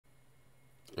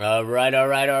All right, all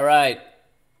right, all right.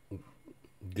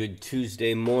 Good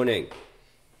Tuesday morning.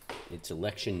 It's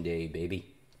election day,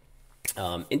 baby.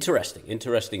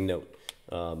 Interesting note.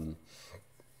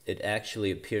 It actually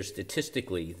appears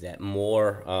statistically that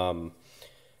more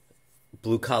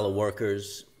blue collar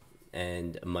workers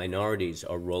and minorities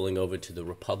are rolling over to the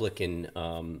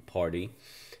Republican Party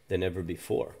than ever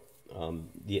before.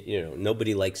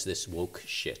 Nobody likes this woke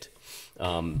shit.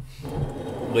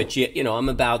 Which, I'm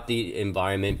about the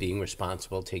environment, being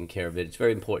responsible, taking care of it. It's a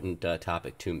very important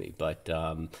topic to me, but,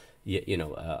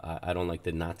 I don't like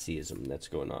the Nazism that's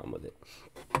going on with it.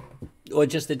 Or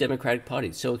just the Democratic Party.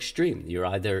 It's so extreme. You're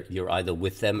either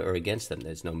with them or against them.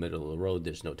 There's no middle of the road.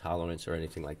 There's no tolerance or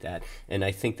anything like that. And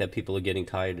I think that people are getting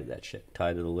tired of that shit,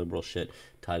 tired of the liberal shit,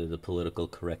 tired of the political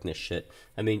correctness shit.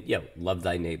 I mean, love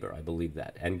thy neighbor. I believe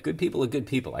that. And good people are good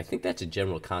people. I think that's a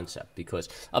general concept because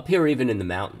up here, even in the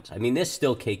mountains, I mean, there's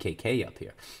still KKK up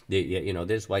here.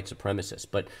 There's white supremacists.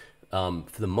 But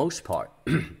for the most part,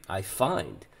 I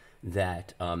find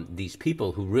that these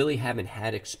people who really haven't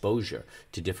had exposure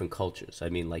to different cultures. I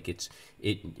mean, like it's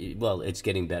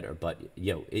getting better, but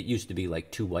it used to be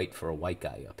like too white for a white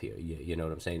guy up here. You know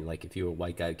what I'm saying? Like if you were a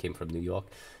white guy who came from New York,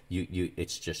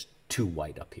 it's just too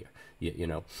white up here.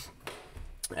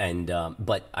 And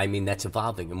but I mean that's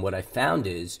evolving, and what I found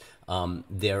is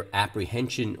their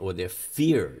apprehension or their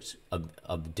fears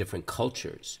of different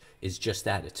cultures is just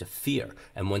that. It's a fear,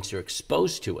 and once you're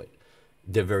exposed to it,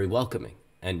 they're very welcoming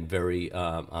and very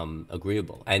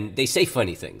agreeable. And they say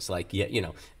funny things like,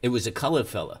 it was a colored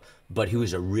fella, but he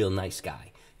was a real nice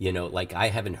guy. Like I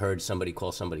haven't heard somebody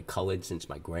call somebody colored since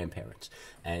my grandparents.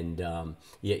 And,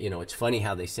 it's funny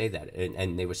how they say that.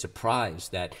 And they were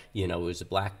surprised that, it was a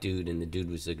black dude and the dude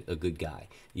was a good guy,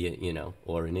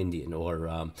 or an Indian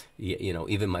or,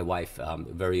 even my wife,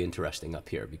 very interesting up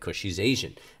here because she's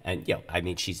Asian. And, I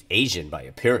mean, she's Asian by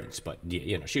appearance, but,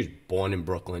 she was born in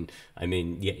Brooklyn. I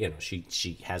mean,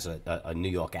 she has a New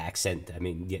York accent. I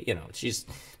mean, she's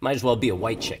might as well be a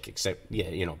white chick, except,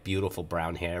 beautiful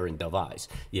brown hair and dove eyes,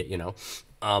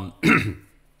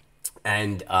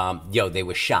 And, they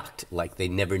were shocked. Like, they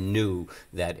never knew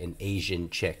that an Asian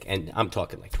chick, and I'm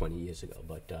talking like 20 years ago,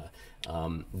 but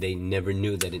they never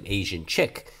knew that an Asian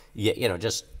chick,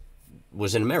 just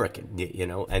was an American,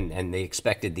 and they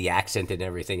expected the accent and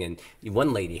everything. And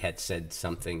one lady had said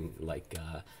something like,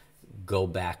 go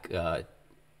back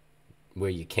where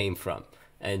you came from.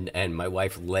 And my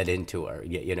wife led into her,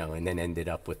 and then ended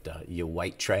up with you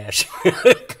white trash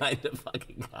kind of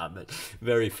fucking comment.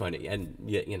 Very funny. And,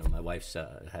 my wife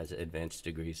has advanced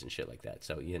degrees and shit like that.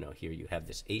 So, here you have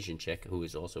this Asian chick who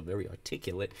is also very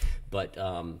articulate, but,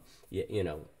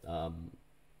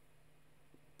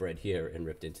 bred here and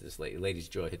ripped into this lady's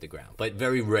jaw hit the ground. But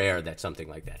very rare that something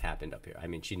like that happened up here. I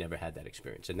mean, she never had that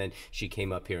experience. And then she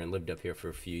came up here and lived up here for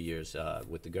a few years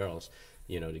with the girls,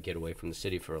 to get away from the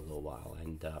city for a little while.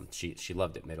 And she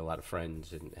loved it, made a lot of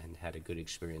friends and had a good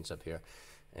experience up here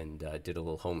and did a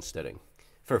little homesteading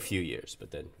for a few years,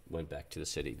 but then went back to the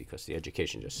city because the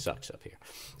education just sucks up here.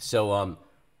 So,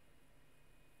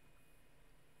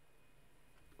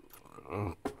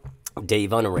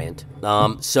 Dave on a rant.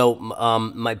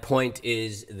 My point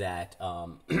is that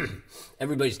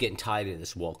everybody's getting tired of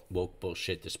this woke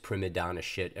bullshit, this prima donna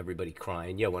shit, everybody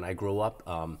crying. When I grew up,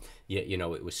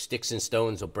 it was sticks and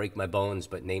stones will break my bones,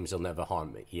 but names will never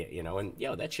harm me.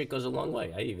 And that shit goes a long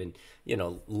way. I even,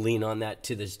 lean on that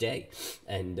to this day.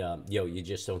 And, you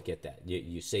just don't get that.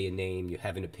 You say a name, you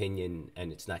have an opinion,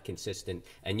 and it's not consistent.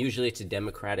 And usually it's a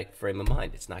democratic frame of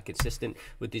mind. It's not consistent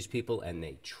with these people, and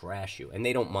they trash you. And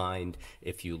they don't mind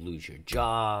if you lose your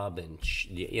job, and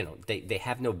they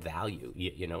have no value,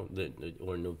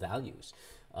 or no values.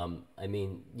 I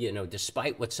mean,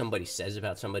 despite what somebody says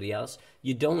about somebody else,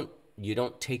 you don't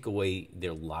take away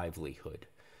their livelihood.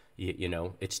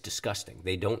 It's disgusting.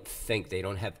 They don't think, they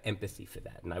don't have empathy for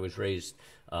that. And I was raised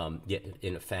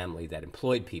in a family that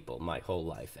employed people my whole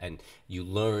life, and you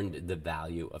learned the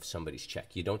value of somebody's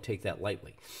check. You don't take that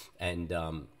lightly. And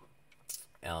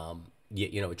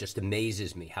it just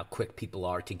amazes me how quick people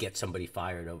are to get somebody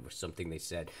fired over something they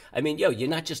said. I mean, you're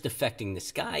not just affecting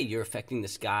this guy, you're affecting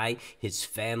this guy, his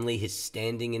family, his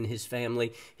standing in his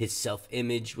family, his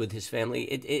self-image with his family.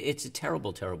 It's a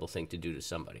terrible, terrible thing to do to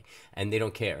somebody, and they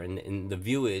don't care. And the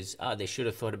view is, they should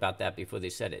have thought about that before they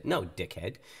said it. No,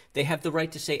 dickhead. They have the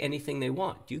right to say anything they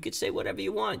want. You could say whatever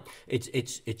you want.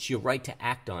 It's your right to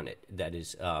act on it that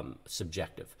is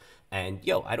subjective. And,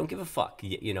 I don't give a fuck.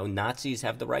 Nazis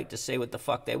have the right to say what the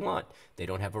fuck they want. They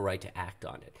don't have a right to act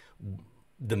on it.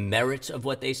 The merits of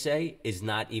what they say is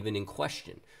not even in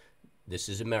question. This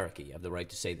is America. You have the right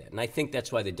to say that. And I think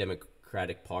that's why the Democratic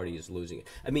Democratic Party is losing it.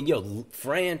 I mean,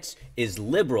 France is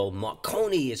liberal.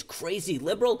 Marconi is crazy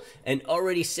liberal and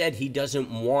already said he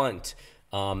doesn't want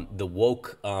the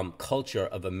woke culture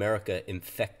of America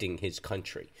infecting his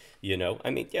country. I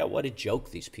mean, what a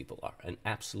joke these people are. An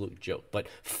absolute joke. But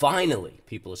finally,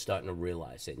 people are starting to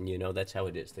realize it. And, that's how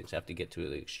it is. Things have to get to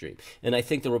the extreme. And I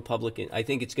think I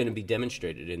think it's going to be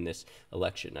demonstrated in this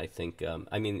election. I think,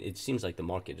 it seems like the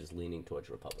market is leaning towards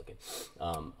Republican.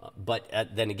 But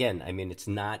then again, it's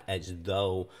not as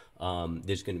though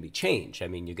there's going to be change. You're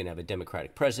going to have a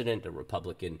Democratic president, a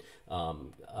Republican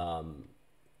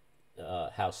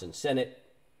House and Senate,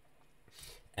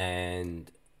 and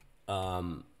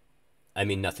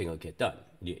nothing will get done.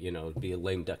 It'd be a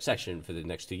lame duck session for the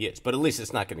next 2 years, but at least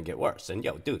it's not going to get worse. And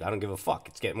dude, I don't give a fuck.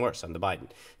 It's getting worse under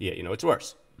Biden. It's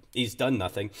worse. He's done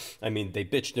nothing. They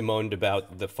bitched and moaned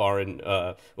about the foreign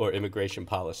or immigration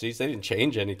policies. They didn't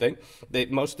change anything.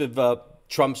 Most of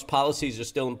Trump's policies are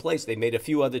still in place. They made a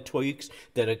few other tweaks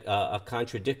that are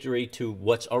contradictory to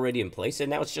what's already in place, and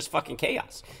now it's just fucking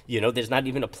chaos. There's not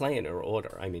even a plan or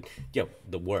order.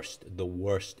 The worst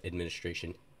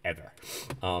administration ever.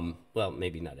 Well,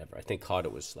 maybe not ever. I think Carter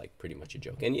was like pretty much a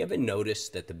joke. And you ever notice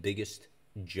that the biggest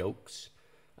jokes,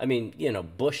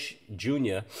 Bush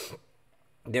Jr.,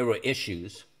 there were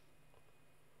issues,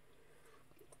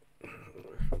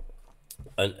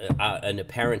 an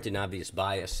apparent and obvious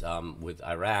bias with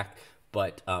Iraq,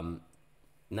 but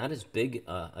not as big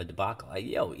a debacle.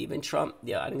 Even Trump,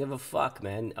 I don't give a fuck,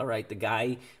 man. All right, the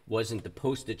guy wasn't the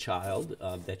poster child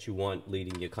that you want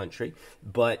leading your country,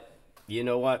 but you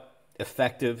know what?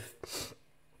 Effective,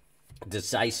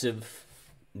 decisive,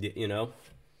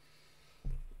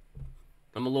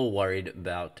 I'm a little worried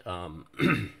about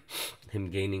him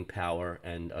gaining power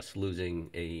and us losing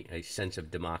a sense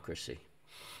of democracy.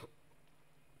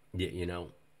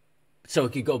 So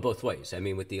it could go both ways.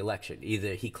 With the election,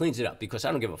 either he cleans it up, because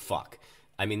I don't give a fuck.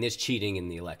 There's cheating in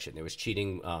the election. There was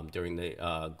cheating during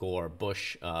the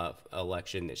Gore-Bush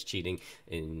election. There's cheating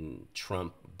in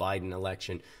Trump-Biden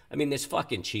election. There's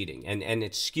fucking cheating. And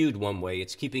it's skewed one way.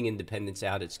 It's keeping independents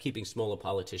out. It's keeping smaller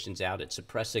politicians out. It's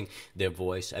suppressing their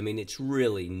voice. It's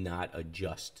really not a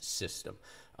just system.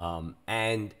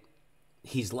 And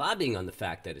he's lobbying on the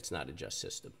fact that it's not a just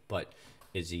system. But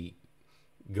is he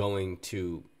going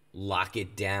to lock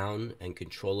it down and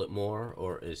control it more,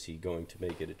 or is he going to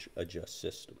make it a just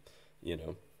system?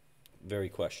 Very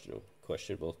questionable.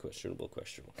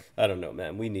 I don't know,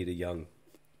 man. We need a young,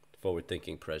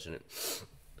 forward-thinking president.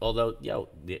 Although,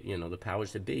 the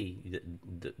powers that be,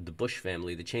 the Bush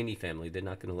family, the Cheney family, they're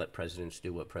not going to let presidents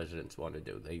do what presidents want to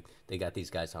do. They got these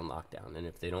guys on lockdown, and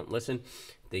if they don't listen,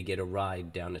 they get a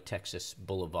ride down to Texas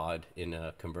Boulevard in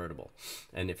a convertible.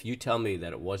 And if you tell me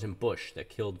that it wasn't Bush that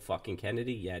killed fucking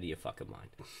Kennedy, out of your fucking mind.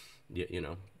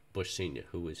 Bush Sr.,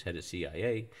 who was head of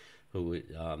CIA, who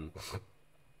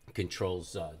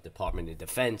controls Department of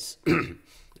Defense,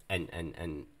 and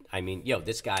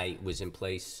this guy was in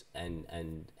place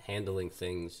and handling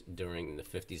things during the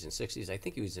 50s and 60s. I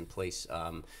think he was in place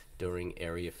during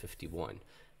Area 51.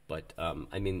 But,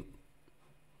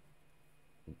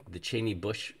 the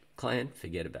Cheney-Bush clan,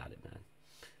 forget about it, man.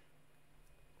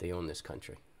 They own this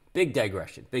country. Big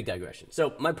digression.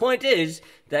 So my point is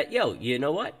that, you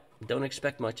know what? Don't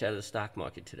expect much out of the stock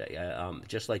market today.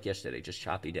 Just like yesterday, just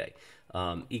choppy day.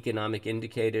 Economic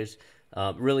indicators,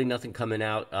 really nothing coming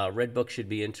out. Red Book should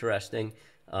be interesting.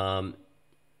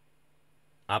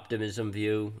 Optimism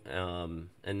view,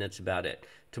 and that's about it.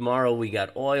 Tomorrow we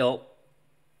got oil,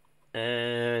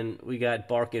 and we got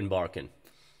barking.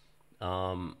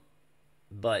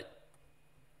 But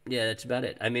yeah, that's about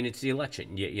it. It's the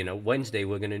election. Wednesday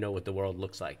we're going to know what the world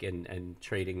looks like, and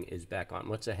trading is back on.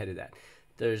 What's ahead of that?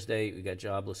 Thursday we got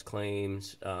jobless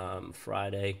claims.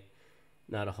 Friday,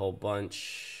 not a whole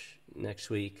bunch. Next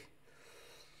week,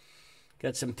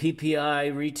 got some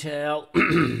PPI, retail,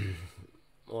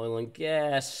 oil and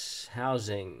gas,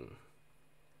 housing.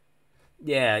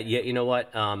 Yeah, you know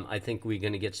what? I think we're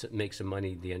going to make some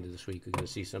money at the end of this week. We're going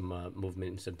to see some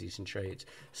movement and some decent trades.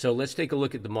 So let's take a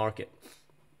look at the market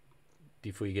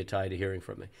before you get tired of hearing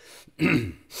from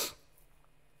me.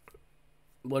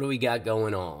 What do we got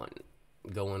going on?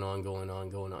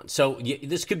 So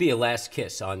this could be a last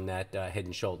kiss on that Head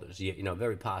and Shoulders.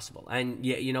 Very possible. And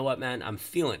you know what, man? I'm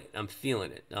feeling it.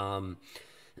 I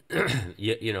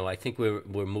think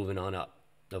we're moving on up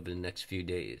over the next few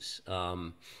days.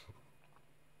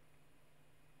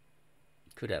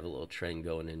 Could have a little trend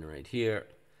going in right here.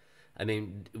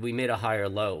 We made a higher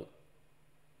low.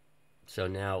 So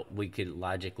now we could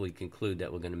logically conclude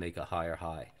that we're going to make a higher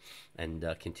high and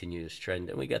continue this trend.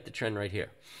 And we got the trend right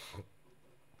here.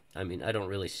 I mean, I don't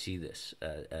really see this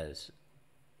as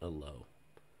a low.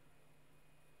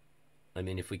 I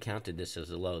mean, if we counted this as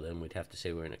a low, then we'd have to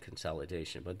say we're in a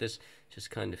consolidation. But this just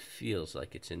kind of feels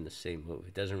like it's in the same move.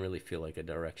 It doesn't really feel like a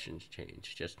direction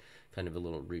change, just kind of a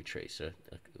little retrace, a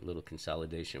little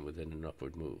consolidation within an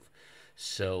upward move.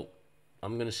 So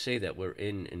I'm going to say that we're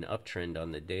in an uptrend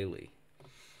on the daily.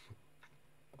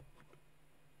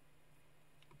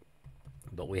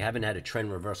 But we haven't had a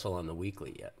trend reversal on the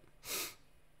weekly yet,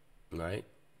 right?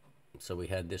 So we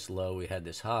had this low, we had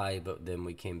this high, but then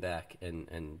we came back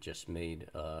and just made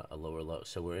a lower low.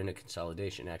 So we're in a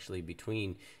consolidation. Actually,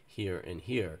 between here and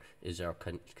here is our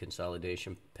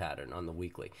consolidation pattern on the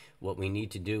weekly. What we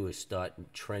need to do is start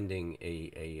trending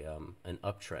an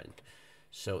uptrend.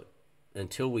 So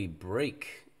until we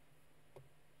break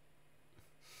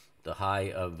the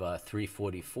high of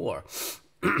 344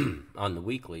 on the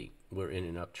weekly, we're in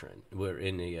an uptrend. We're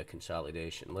in a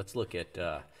consolidation. Let's look at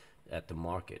the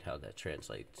market, how that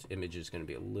translates. Image is going to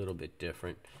be a little bit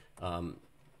different.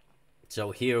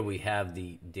 So here we have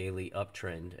the daily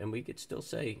uptrend, and we could still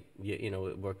say, you know,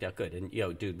 it worked out good. And,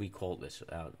 dude, we called this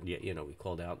out. We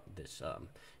called out this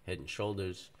head and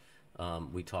shoulders.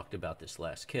 We talked about this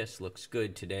last kiss. Looks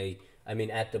good today. I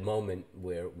mean, at the moment,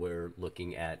 we're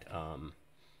looking at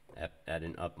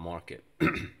an up market.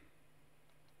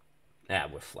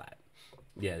 We're flat.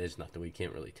 Yeah, there's nothing. We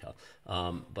can't really tell.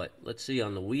 But let's see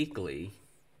on the weekly.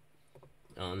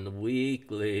 On the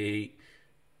weekly,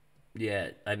 yeah,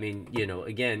 I mean,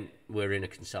 again, we're in a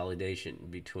consolidation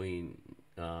between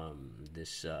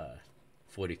this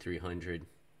 4,300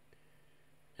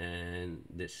 and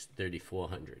this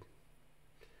 3,400.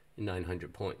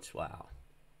 900 points. Wow.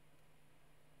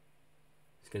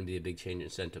 It's going to be a big change in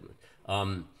sentiment.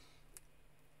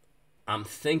 I'm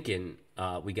thinking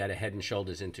we got a head and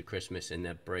shoulders into Christmas, and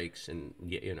that breaks, and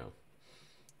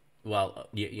well,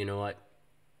 you know what?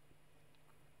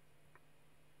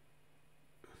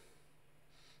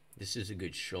 This is a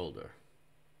good shoulder.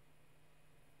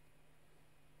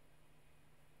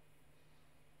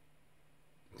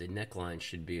 The neckline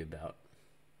should be about.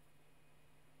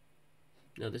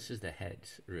 No, this is the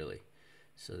heads, really.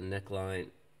 So the neckline.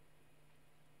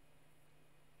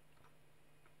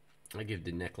 I give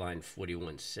the neckline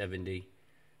 4170.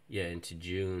 Yeah, into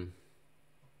June.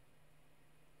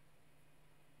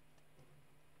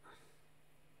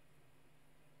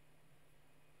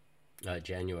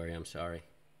 January, I'm sorry.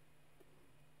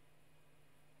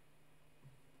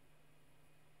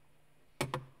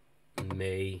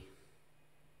 May.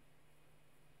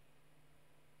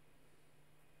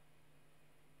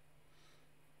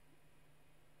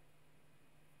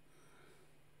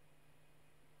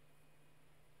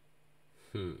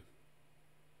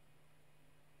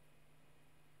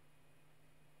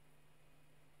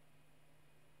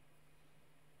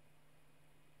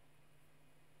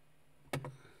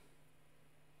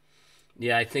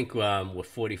 Yeah, I think we're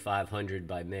 4,500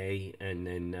 by May, and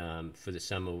then for the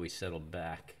summer we settled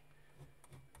back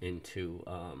into,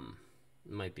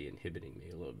 it might be inhibiting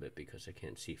me a little bit because I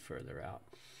can't see further out.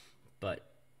 But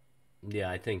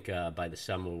yeah, I think by the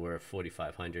summer we're at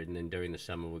 4,500, and then during the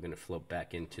summer we're going to float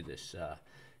back into this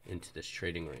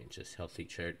trading range, this healthy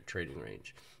trading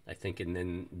range. I think, and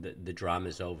then the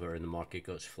drama's over and the market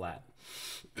goes flat.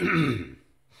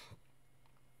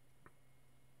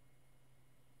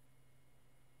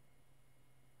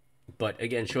 But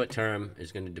again, short term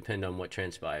is going to depend on what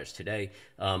transpires today.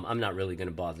 I'm not really going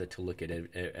to bother to look at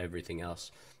everything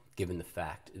else, given the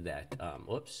fact that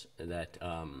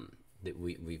that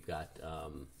we've got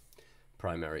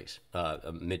primaries,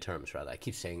 midterms rather. I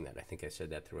keep saying that. I think I said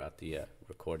that throughout the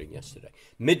recording yesterday.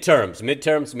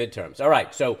 Midterms. All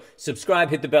right, so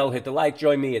subscribe, hit the bell, hit the like.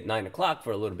 Join me at 9 o'clock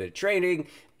for a little bit of trading,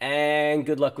 and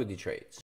good luck with your trades.